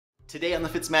Today on the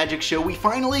FitzMagic Show, we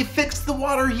finally fixed the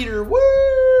water heater,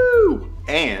 woo!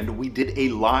 And we did a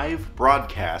live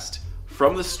broadcast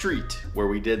from the street where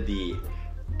we did the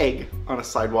egg on a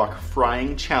sidewalk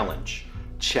frying challenge.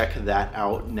 Check that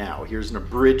out now. Here's an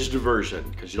abridged version,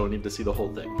 because you don't need to see the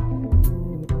whole thing.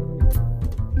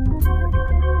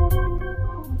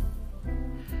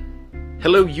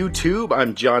 Hello YouTube,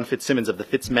 I'm John Fitzsimmons of the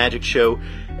FitzMagic Show,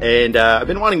 and I've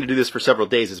been wanting to do this for several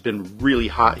days. It's been really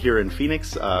hot here in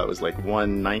Phoenix. It was like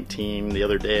 119 the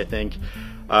other day, I think.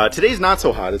 Today's not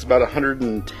so hot. It's about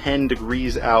 110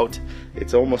 degrees out.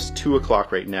 It's almost 2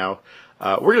 o'clock right now.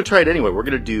 We're going to try it anyway. We're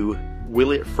going to do Will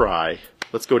It Fry.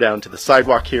 Let's go down to the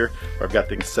sidewalk here where I've got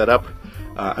things set up.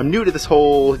 I'm new to this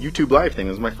whole YouTube Live thing.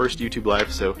 This is my first YouTube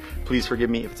Live, so please forgive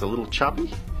me if it's a little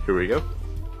choppy. Here we go.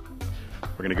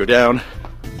 We're gonna go down.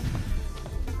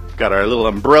 Got our little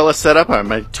umbrella set up. I have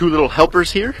my two little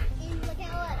helpers here. Look at what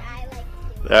I like to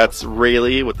do. That's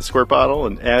Rayleigh with the squirt bottle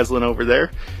and Aslan over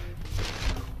there.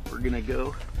 We're gonna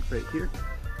go right here.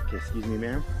 Okay, excuse me,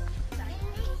 ma'am.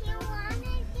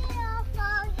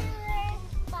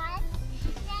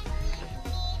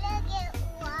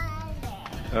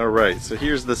 All right, so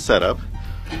here's the setup.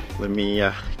 Let me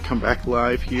come back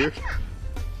live here.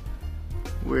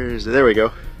 Where is it? There we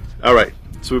go. All right.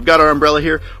 So we've got our umbrella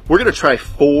here. We're gonna try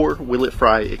 4 Will It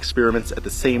Fry experiments at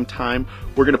the same time.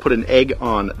 We're gonna put an egg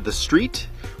on the street,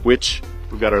 which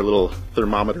we've got our little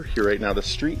thermometer here right now. The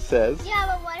street says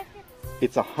but what if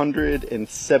it's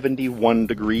 171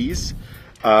 degrees.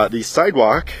 The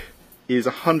sidewalk is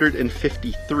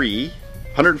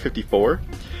 154.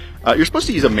 You're supposed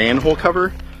to use a manhole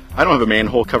cover. I don't have a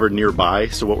manhole cover nearby,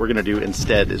 so what we're gonna do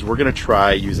instead is we're gonna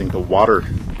try using the water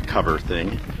cover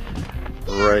thing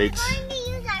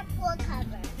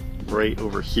right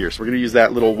over here. So we're going to use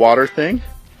that little water thing.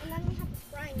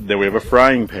 Then we have a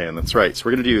frying pan. That's right. So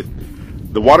we're going to do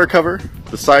the water cover,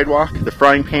 the sidewalk, the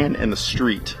frying pan, and the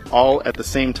street all at the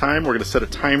same time. We're going to set a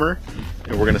timer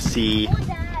and we're going to see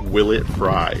will it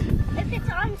fry. If it's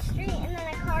on the street and then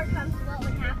a car comes, what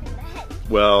would happen then?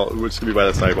 Well, we're just going to be by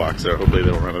the sidewalk, so hopefully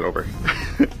they don't run it over.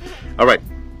 All right.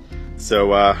 So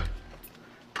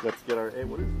let's get our, hey,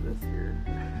 what is this here?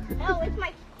 Oh, it's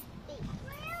my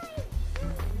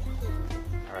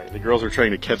The girls are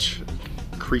trying to catch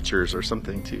creatures or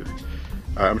something too.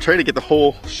 I'm trying to get the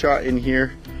whole shot in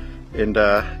here and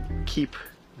keep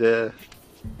the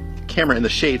camera in the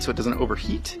shade so it doesn't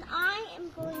overheat. And I am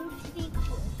going to be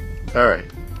cool. All right,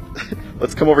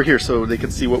 let's come over here so they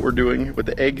can see what we're doing with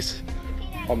the eggs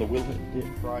on the Will It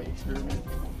Fry experiment.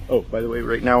 Oh, by the way,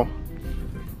 right now,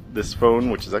 this phone,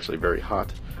 which is actually very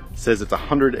hot, says it's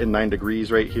 109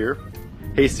 degrees right here.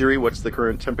 Hey Siri, what's the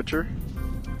current temperature?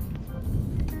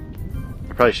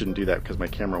 I probably shouldn't do that because my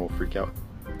camera will freak out.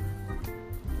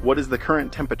 What is the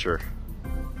current temperature?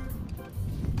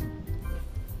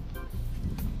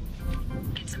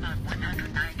 It's about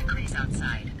 109 degrees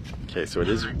outside. Okay, so it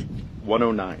is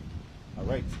 109. All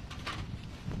right.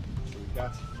 So we've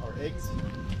got our eggs.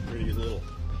 We're gonna use a little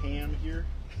pan here.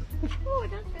 Oh,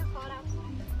 it does feel hot outside.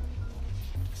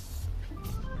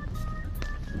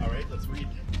 All right, let's read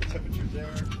the temperature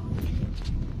there.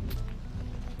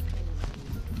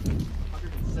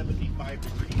 175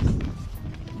 degrees.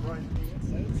 Frying pan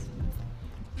says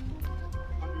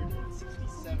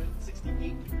 167,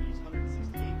 68 degrees,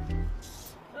 168.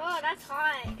 Oh, that's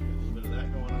hot. A little bit of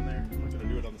that going on there. I'm not going to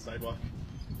do it on the sidewalk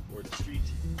or the street.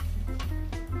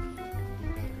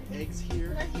 Eggs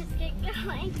here. Let's just get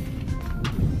going.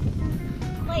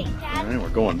 Wait, Dad. All right, we're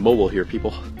going mobile here,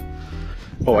 people.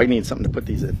 Oh, I need something to put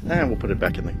these in. We'll put it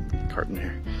back in the carton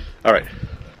here. All right.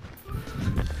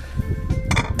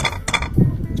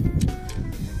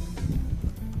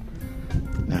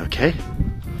 Okay,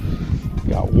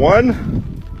 got one.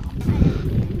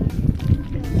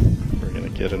 We're gonna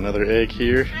get another egg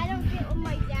here. I don't get what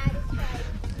my dad is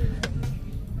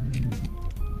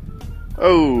trying.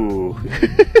 Oh,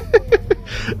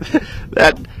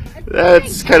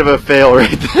 that's kind of a fail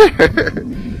right there.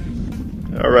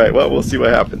 All right, well, we'll see what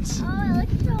happens. Oh, it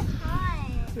looks so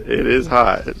hot. It is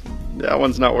hot. That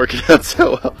one's not working out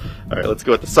so well. All right, let's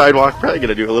go at the sidewalk. Probably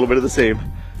gonna do a little bit of the same.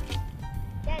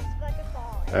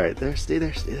 All right, there, stay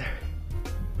there, stay there.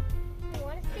 I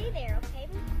want to stay there, okay?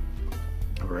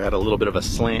 We're at a little bit of a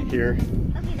slant here.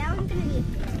 Okay, that one's going to be a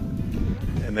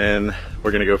fail. And then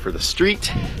we're gonna go for the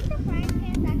street. I think the frying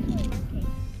pan's actually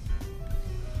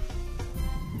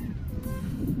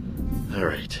working. All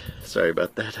right, sorry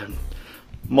about that. I'm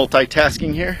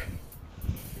multitasking here.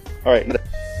 All right.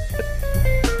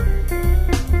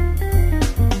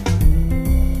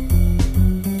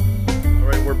 All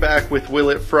right, we're back with Will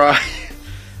It Fry.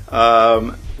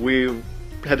 We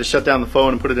had to shut down the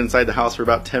phone and put it inside the house for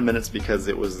about 10 minutes because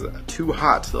it was too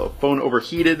hot. The phone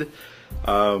overheated,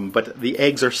 but the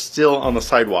eggs are still on the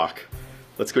sidewalk.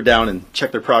 Let's go down and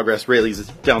check their progress. Rayleigh's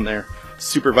down there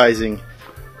supervising.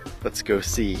 Let's go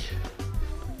see.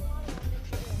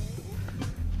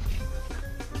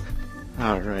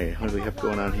 Alright, what do we have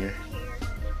going on here?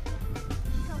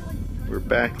 We're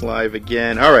back live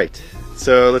again. Alright,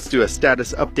 so let's do a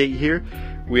status update here.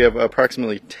 We have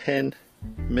approximately 10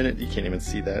 minutes, you can't even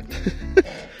see that.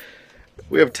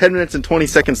 We have 10 minutes and 20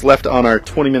 seconds left on our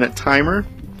 20-minute timer.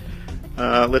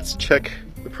 Let's check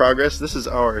the progress. This is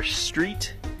our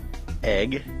street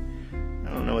egg. I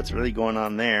don't know what's really going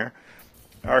on there.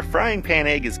 Our frying pan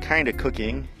egg is kind of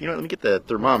cooking. You know what, let me get the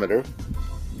thermometer.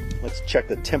 Let's check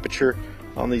the temperature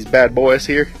on these bad boys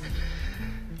here.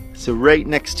 So right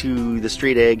next to the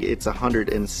straight egg, it's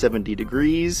 170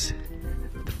 degrees.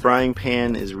 The frying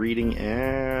pan is reading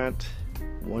at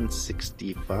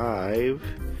 165.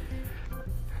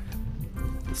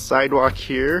 The sidewalk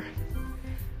here,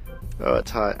 oh, it's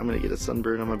hot. I'm gonna get a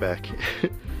sunburn on my back.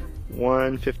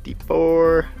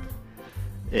 154.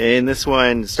 And this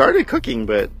one started cooking,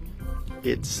 but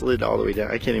it slid all the way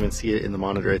down. I can't even see it in the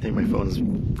monitor. I think my phone is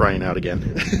frying out again.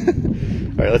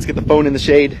 All right, let's get the phone in the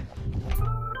shade.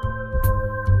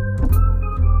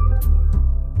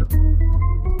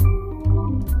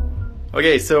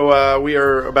 Okay, so we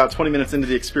are about 20 minutes into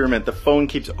the experiment. The phone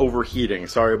keeps overheating.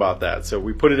 Sorry about that. So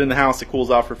we put it in the house. It cools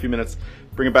off for a few minutes.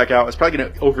 Bring it back out. It's probably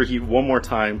going to overheat one more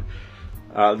time.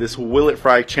 This Will It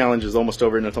Fry challenge is almost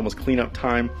over, and it's almost cleanup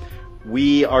time.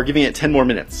 We are giving it 10 more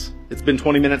minutes. It's been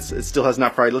 20 minutes. It still has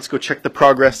not fried. Let's go check the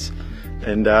progress,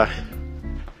 and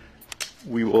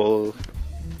we will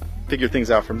figure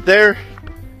things out from there.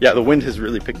 Yeah, the wind has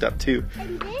really picked up too.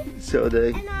 So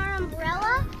and our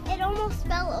umbrella, it almost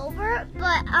fell over,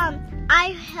 but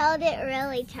I held it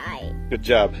really tight. Good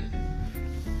job.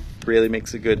 Really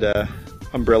makes a good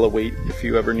umbrella weight if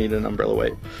you ever need an umbrella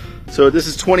weight. So this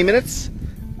is 20 minutes.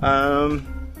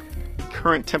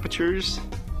 Current temperatures,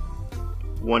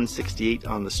 168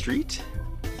 on the street,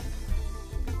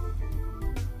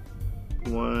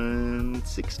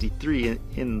 163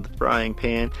 in the frying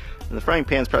pan. And the frying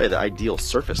pan is probably the ideal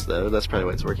surface though. That's probably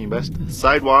why it's working best.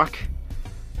 Sidewalk,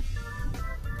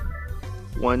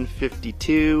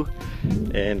 152.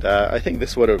 And I think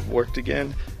this would have worked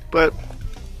again, but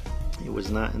it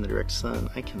was not in the direct sun.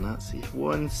 I cannot see.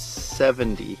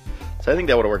 170. So I think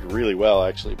that would have worked really well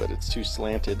actually, but it's too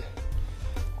slanted.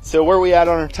 So where are we at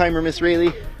on our timer, Miss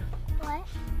Rayleigh? What?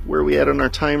 Where are we at on our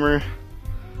timer?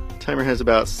 Timer has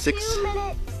about 2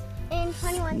 minutes and 21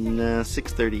 seconds. No,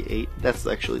 6:38. That's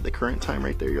actually the current time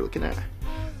right there you're looking at.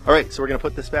 All right, so we're gonna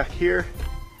put this back here.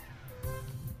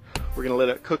 We're gonna let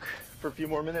it cook for a few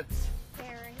more minutes.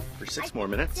 For 6 more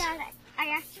minutes. Dad, I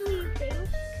actually think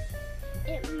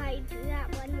it might do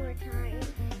that one more time.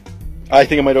 I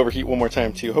think it might overheat one more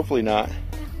time too. Hopefully not,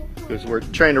 because we're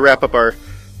trying to wrap up our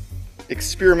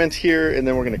experiment here, and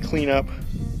then we're going to clean up.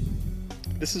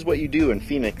 This is what you do in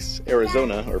Phoenix,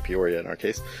 Arizona, or Peoria in our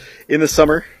case, in the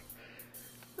summer.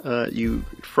 You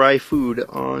fry food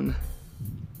on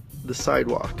the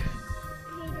sidewalk.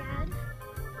 Hey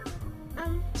Dad.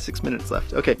 6 minutes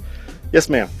left. Okay. Yes,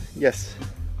 ma'am. Yes.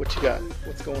 What you got?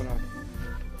 What's going on?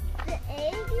 The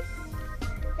eggs,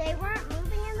 they weren't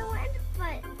moving in the wind,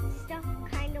 but stuff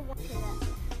kind of went to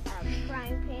the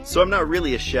frying pan. So I'm not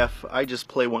really a chef, I just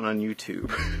play one on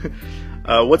YouTube.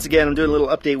 Once again, I'm doing a little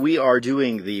update. We are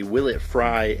doing the Will It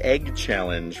Fry Egg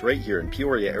Challenge right here in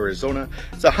Peoria, Arizona.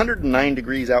 It's 109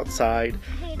 degrees outside.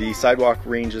 The sidewalk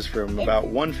ranges from about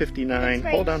 159,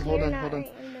 hold on.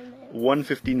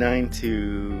 159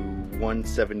 to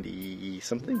 170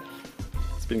 something.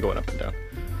 It's been going up and down.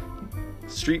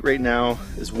 Street right now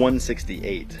is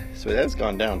 168, so it has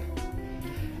gone down.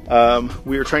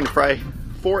 We are trying to fry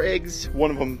 4 eggs. One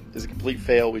of them is a complete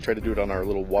fail. We tried to do it on our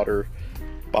little water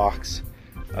box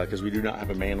because we do not have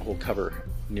a manhole cover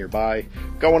nearby.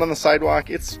 Got one on the sidewalk.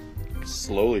 It's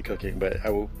slowly cooking, but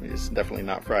it's definitely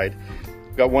not fried.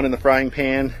 Got one in the frying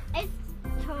pan. It's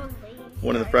totally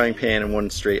one in the frying pan and one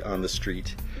straight on the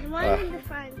street. The one in the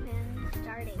frying pan is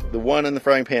starting. The one in the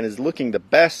frying pan is looking the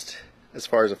best as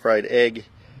far as a fried egg.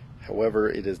 However,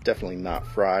 it is definitely not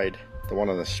fried. The one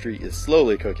on the street is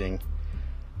slowly cooking,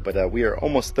 but we are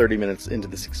almost 30 minutes into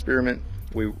this experiment.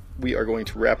 We are going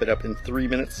to wrap it up in 3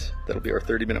 minutes. That'll be our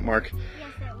 30-minute mark. Yes,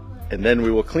 it will. And then we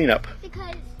will clean up.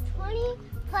 Because 20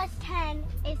 plus 10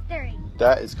 is 30.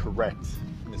 That is correct,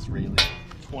 Miss Rayleigh.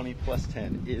 20 plus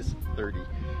 10 is 30.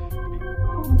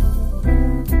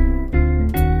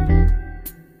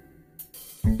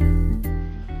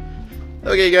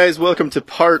 Okay guys, welcome to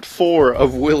part 4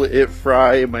 of Will It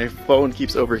Fry? My phone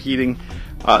keeps overheating.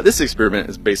 This experiment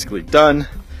is basically done.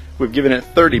 We've given it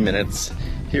 30 minutes.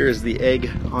 Here is the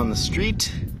egg on the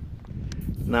street.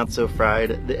 Not so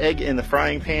fried. The egg in the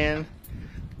frying pan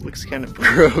looks kind of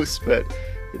gross, but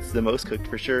it's the most cooked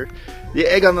for sure. The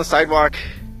egg on the sidewalk,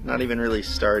 not even really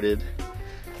started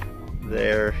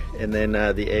there. And then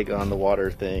the egg on the water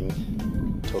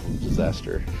thing, total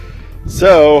disaster.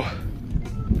 So,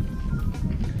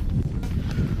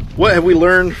 what have we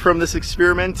learned from this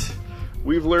experiment?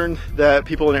 We've learned that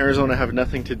people in Arizona have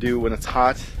nothing to do when it's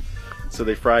hot, so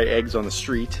they fry eggs on the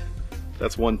street.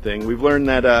 That's one thing. We've learned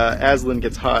that Aslan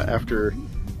gets hot after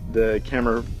the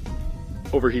camera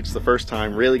overheats the first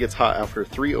time, Rayleigh gets hot after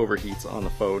 3 overheats on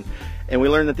the phone, and we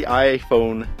learned that the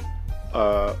iPhone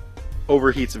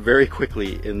overheats very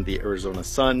quickly in the Arizona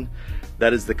sun.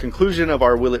 That is the conclusion of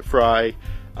our Will It Fry?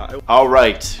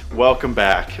 Alright, welcome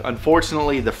back.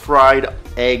 Unfortunately, the fried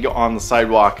egg on the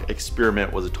sidewalk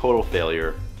experiment was a total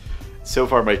failure. So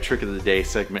far my trick of the day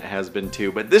segment has been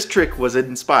too, but this trick was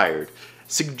inspired,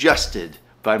 suggested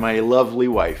by my lovely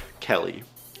wife, Kelley.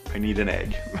 I need an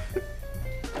egg.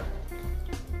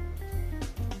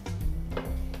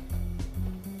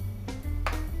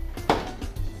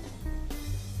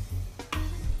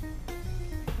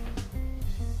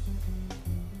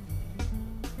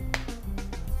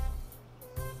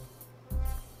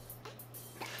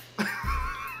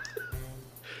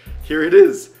 Here it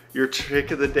is, your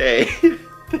trick of the day.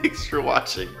 Thanks for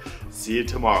watching. See you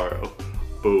tomorrow.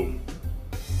 Boom.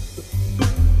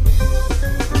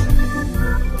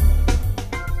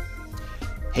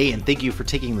 Hey, and thank you for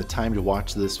taking the time to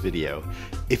watch this video.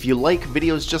 If you like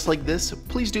videos just like this,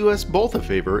 please do us both a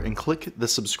favor and click the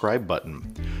subscribe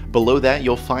button. Below that,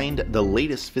 you'll find the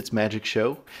latest FitzMagic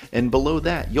Show, and below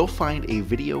that, you'll find a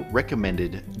video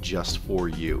recommended just for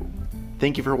you.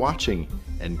 Thank you for watching,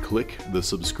 and click the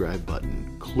subscribe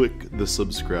button. Click the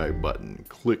subscribe button.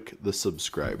 Click the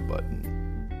subscribe button.